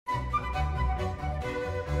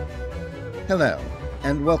Hello,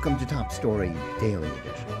 and welcome to Top Story Daily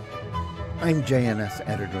Edition. I'm JNS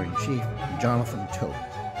Editor-in-Chief Jonathan Tope.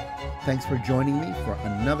 Thanks for joining me for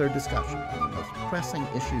another discussion on the most pressing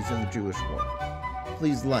issues in the Jewish world.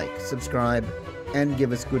 Please like, subscribe, and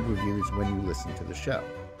give us good reviews when you listen to the show.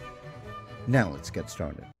 Now let's get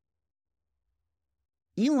started.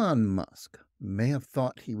 Elon Musk may have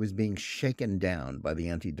thought he was being shaken down by the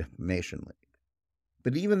Anti-Defamation League,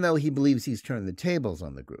 but even though he believes he's turned the tables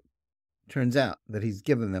on the group, turns out that he's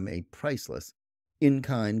given them a priceless,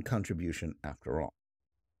 in-kind contribution after all.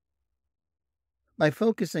 By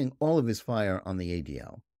focusing all of his fire on the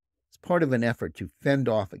ADL, it's part of an effort to fend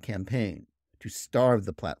off a campaign to starve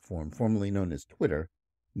the platform formerly known as Twitter,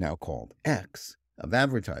 now called X, of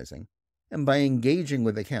advertising, and by engaging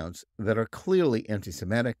with accounts that are clearly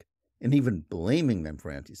anti-Semitic and even blaming them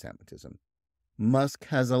for anti-Semitism, Musk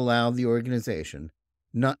has allowed the organization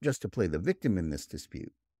not just to play the victim in this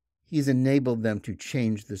dispute, he's enabled them to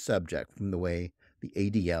change the subject from the way the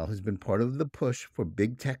ADL has been part of the push for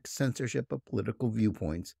big tech censorship of political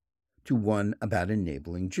viewpoints to one about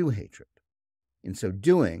enabling Jew hatred. In so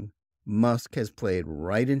doing, Musk has played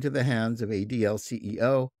right into the hands of ADL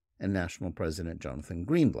CEO and National President Jonathan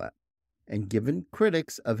Greenblatt, and given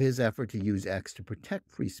critics of his effort to use X to protect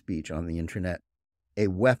free speech on the internet a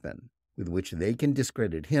weapon with which they can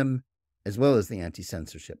discredit him as well as the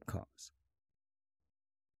anti-censorship cause.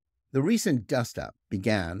 The recent dust-up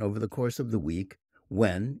began over the course of the week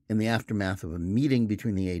when, in the aftermath of a meeting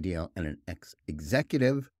between the ADL and an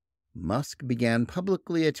ex-executive, Musk began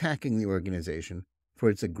publicly attacking the organization for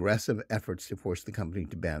its aggressive efforts to force the company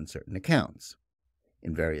to ban certain accounts.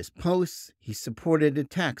 In various posts, he supported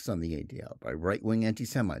attacks on the ADL by right-wing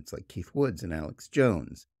anti-Semites like Keith Woods and Alex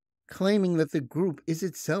Jones, claiming that the group is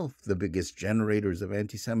itself the biggest generators of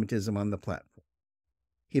anti-Semitism on the platform.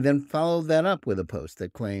 He then followed that up with a post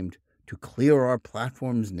that claimed, "To clear our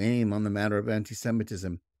platform's name on the matter of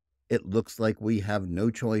anti-Semitism, it looks like we have no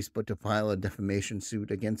choice but to file a defamation suit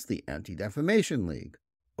against the Anti-Defamation League."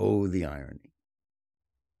 Oh, the irony.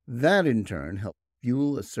 That, in turn, helped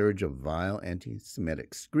fuel a surge of vile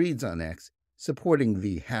anti-Semitic screeds on X, supporting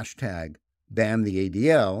the hashtag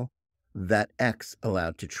 #BanTheADL that X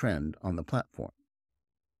allowed to trend on the platform.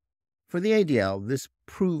 For the ADL, this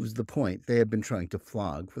proves the point they have been trying to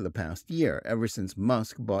flog for the past year, ever since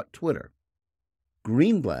Musk bought Twitter.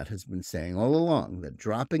 Greenblatt has been saying all along that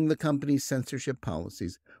dropping the company's censorship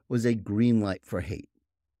policies was a green light for hate.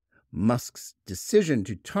 Musk's decision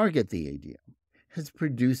to target the ADL has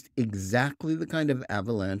produced exactly the kind of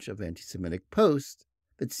avalanche of anti-Semitic posts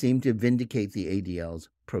that seem to vindicate the ADL's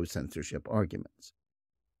pro-censorship arguments.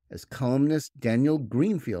 As columnist Daniel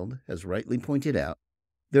Greenfield has rightly pointed out,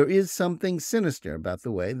 there is something sinister about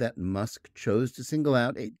the way that Musk chose to single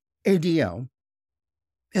out ADL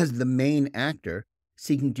as the main actor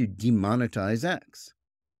seeking to demonetize X.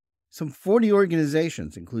 Some 40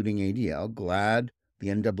 organizations, including ADL, GLAAD, the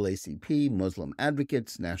NAACP, Muslim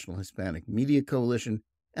Advocates, National Hispanic Media Coalition,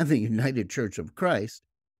 and the United Church of Christ,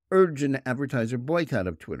 urge an advertiser boycott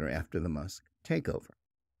of Twitter after the Musk takeover,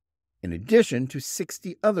 in addition to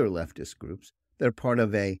 60 other leftist groups that are part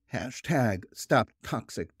of a hashtag Stop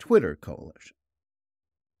Toxic Twitter coalition.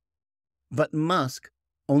 But Musk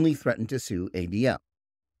only threatened to sue ADL,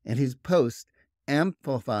 and his post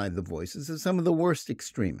amplified the voices of some of the worst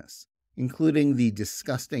extremists, including the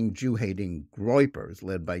disgusting Jew-hating Groypers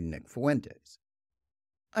led by Nick Fuentes.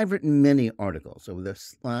 I've written many articles over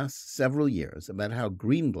the last several years about how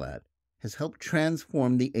Greenblatt has helped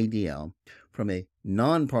transform the ADL from a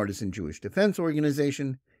nonpartisan Jewish defense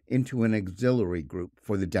organization into an auxiliary group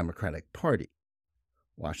for the Democratic Party.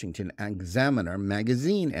 Washington Examiner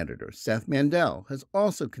magazine editor Seth Mandel has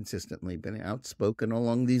also consistently been outspoken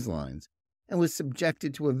along these lines and was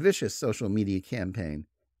subjected to a vicious social media campaign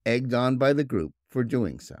egged on by the group for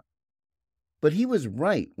doing so. But he was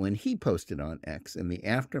right when he posted on X in the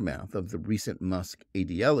aftermath of the recent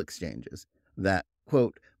Musk-ADL exchanges that,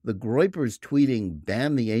 quote, "the Groypers tweeting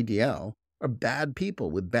ban the ADL are bad people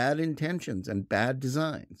with bad intentions and bad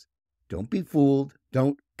designs. Don't be fooled.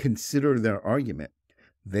 Don't consider their argument.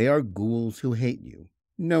 They are ghouls who hate you.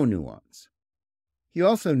 No nuance." He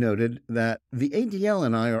also noted that the ADL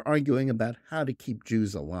and I are arguing about how to keep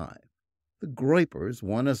Jews alive. The Groypers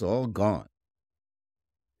want us all gone.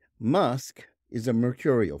 Musk is a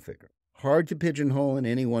mercurial figure, hard to pigeonhole in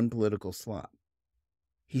any one political slot.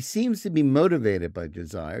 He seems to be motivated by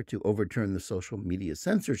desire to overturn the social media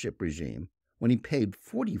censorship regime when he paid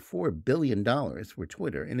 $44 billion for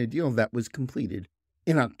Twitter in a deal that was completed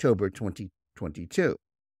in October 2022.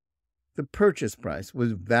 The purchase price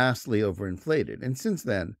was vastly overinflated, and since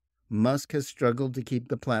then, Musk has struggled to keep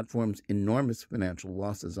the platform's enormous financial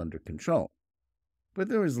losses under control. But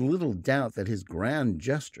there is little doubt that his grand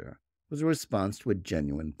gesture was a response to a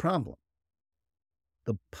genuine problem.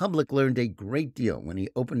 The public learned a great deal when he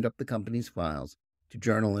opened up the company's files to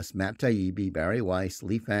journalists Matt Taibbi, Barry Weiss,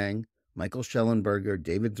 Lee Fang, Michael Schellenberger,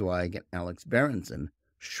 David Zweig, and Alex Berenson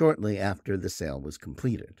shortly after the sale was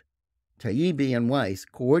completed. Taibbi and Weiss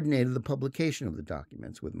coordinated the publication of the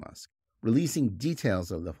documents with Musk, releasing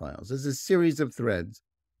details of the files as a series of threads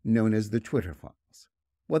known as the Twitter files.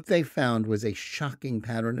 What they found was a shocking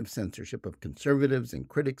pattern of censorship of conservatives and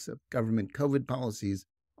critics of government COVID policies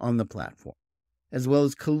on the platform, as well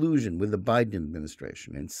as collusion with the Biden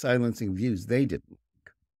administration and silencing views they didn't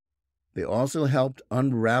like. They also helped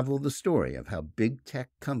unravel the story of how big tech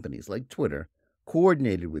companies like Twitter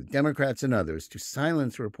coordinated with Democrats and others to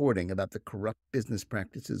silence reporting about the corrupt business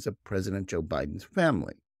practices of President Joe Biden's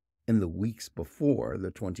family in the weeks before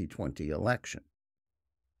the 2020 election.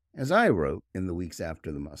 As I wrote in the weeks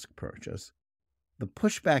after the Musk purchase, the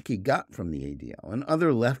pushback he got from the ADL and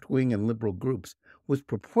other left-wing and liberal groups was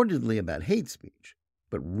purportedly about hate speech,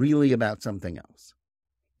 but really about something else.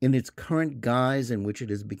 In its current guise, in which it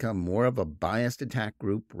has become more of a biased attack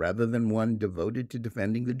group rather than one devoted to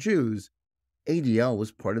defending the Jews, ADL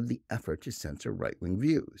was part of the effort to censor right-wing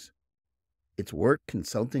views. Its work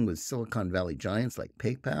consulting with Silicon Valley giants like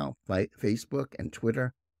PayPal, Facebook, and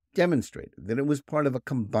Twitter demonstrated that it was part of a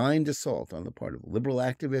combined assault on the part of liberal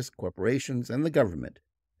activists, corporations, and the government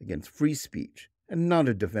against free speech, and not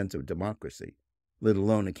a defense of democracy, let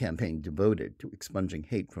alone a campaign devoted to expunging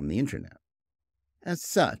hate from the internet. As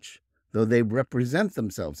such, though they represent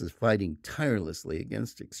themselves as fighting tirelessly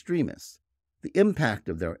against extremists, the impact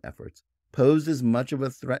of their efforts posed as much of a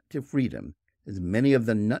threat to freedom as many of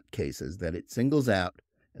the nutcases that it singles out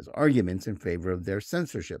as arguments in favor of their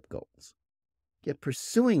censorship goals. Yet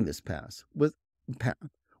pursuing this path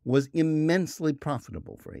was immensely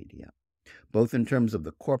profitable for ADL, both in terms of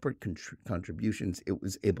the corporate contributions it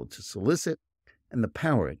was able to solicit and the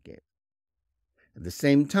power it gave. At the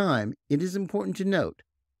same time, it is important to note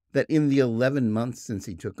that in the 11 months since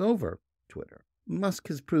he took over Twitter, Musk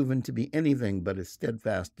has proven to be anything but a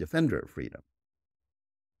steadfast defender of freedom.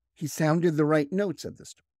 He sounded the right notes at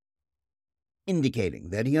this time, indicating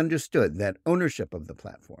that he understood that ownership of the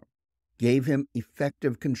platform gave him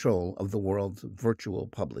effective control of the world's virtual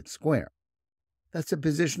public square. That's a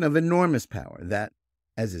position of enormous power that,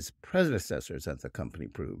 as his predecessors at the company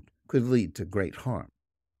proved, could lead to great harm.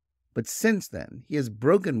 But since then, he has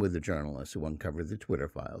broken with the journalists who uncovered the Twitter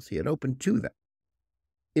files he had opened to them.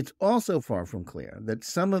 It's also far from clear that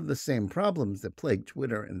some of the same problems that plagued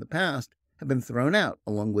Twitter in the past have been thrown out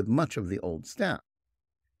along with much of the old staff.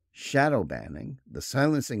 Shadow banning, the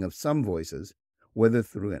silencing of some voices, whether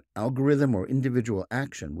through an algorithm or individual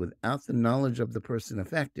action without the knowledge of the person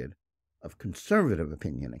affected, of conservative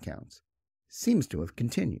opinion accounts, seems to have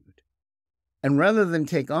continued. And rather than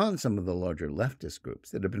take on some of the larger leftist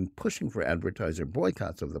groups that have been pushing for advertiser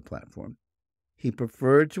boycotts of the platform, he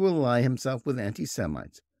preferred to ally himself with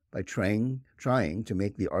anti-Semites by trying to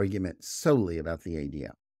make the argument solely about the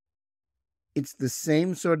ADL. It's the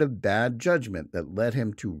same sort of bad judgment that led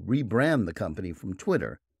him to rebrand the company from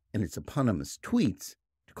Twitter and its eponymous tweets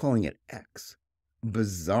to calling it X, a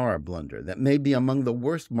bizarre blunder that may be among the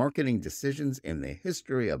worst marketing decisions in the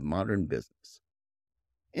history of modern business.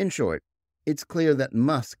 In short, it's clear that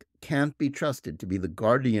Musk can't be trusted to be the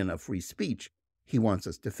guardian of free speech he wants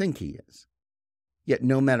us to think he is. Yet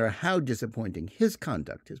no matter how disappointing his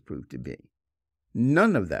conduct has proved to be,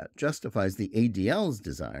 none of that justifies the ADL's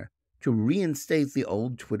desire to reinstate the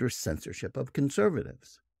old Twitter censorship of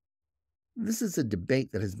conservatives. This is a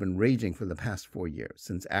debate that has been raging for the past 4 years,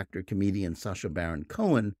 since actor-comedian Sacha Baron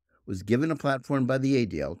Cohen was given a platform by the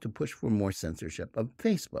ADL to push for more censorship of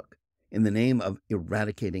Facebook in the name of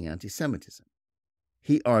eradicating anti-Semitism.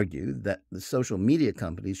 He argued that the social media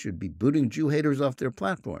companies should be booting Jew haters off their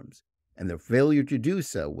platforms, and their failure to do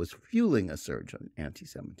so was fueling a surge in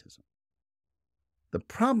anti-Semitism. The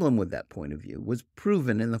problem with that point of view was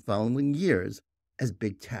proven in the following years as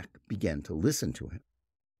big tech began to listen to him.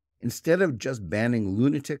 Instead of just banning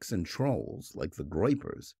lunatics and trolls like the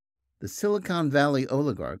Groypers, the Silicon Valley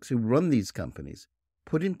oligarchs who run these companies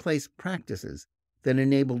put in place practices that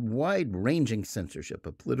enabled wide-ranging censorship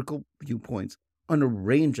of political viewpoints on a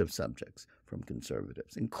range of subjects from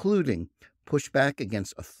conservatives, including pushback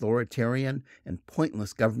against authoritarian and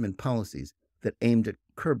pointless government policies that aimed at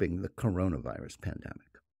curbing the coronavirus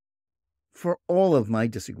pandemic. For all of my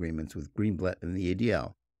disagreements with Greenblatt and the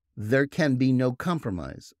ADL, there can be no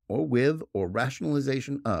compromise or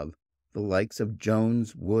rationalization of the likes of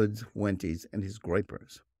Jones, Woods, Fuentes, and his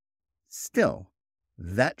Groypers. Still,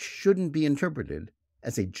 that shouldn't be interpreted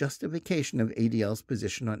as a justification of ADL's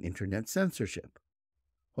position on internet censorship.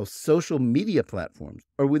 While social media platforms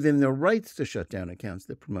are within their rights to shut down accounts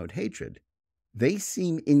that promote hatred, they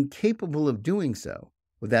seem incapable of doing so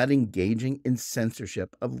without engaging in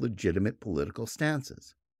censorship of legitimate political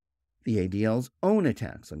stances. The ADL's own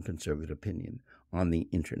attacks on conservative opinion on the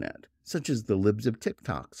internet, such as the Libs of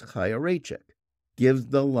TikTok's Chaya Raichik, gives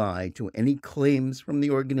the lie to any claims from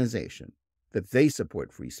the organization that they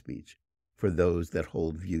support free speech for those that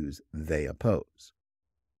hold views they oppose.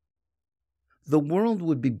 The world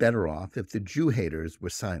would be better off if the Jew haters were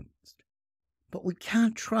silenced. But we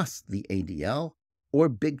can't trust the ADL or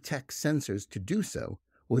big tech censors to do so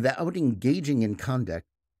without engaging in conduct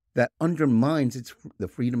that undermines the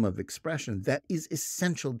freedom of expression that is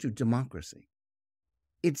essential to democracy.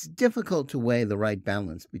 It's difficult to weigh the right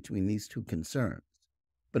balance between these two concerns,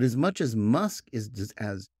 but as much as Musk is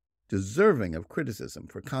as deserving of criticism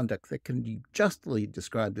for conduct that can be justly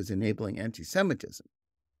described as enabling anti-Semitism,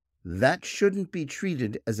 that shouldn't be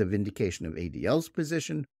treated as a vindication of ADL's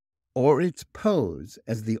position or its pose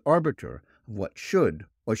as the arbiter of what should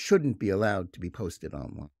or shouldn't be allowed to be posted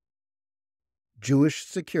online. Jewish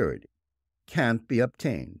security can't be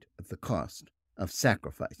obtained at the cost of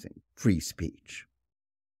sacrificing free speech.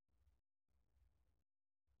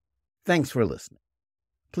 Thanks for listening.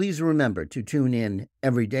 Please remember to tune in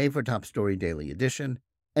every day for Top Story Daily Edition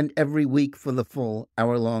and every week for the full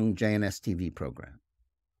hour-long JNS TV program.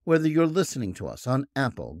 Whether you're listening to us on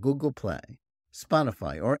Apple, Google Play,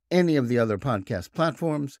 Spotify, or any of the other podcast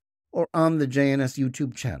platforms, or on the JNS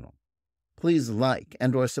YouTube channel, please like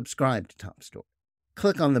and or subscribe to Top Story.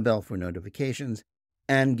 Click on the bell for notifications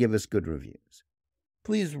and give us good reviews.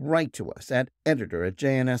 Please write to us at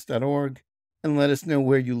editor@jns.org and let us know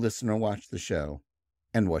where you listen or watch the show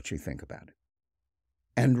and what you think about it.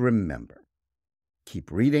 And remember,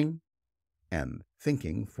 keep reading and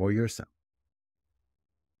thinking for yourself.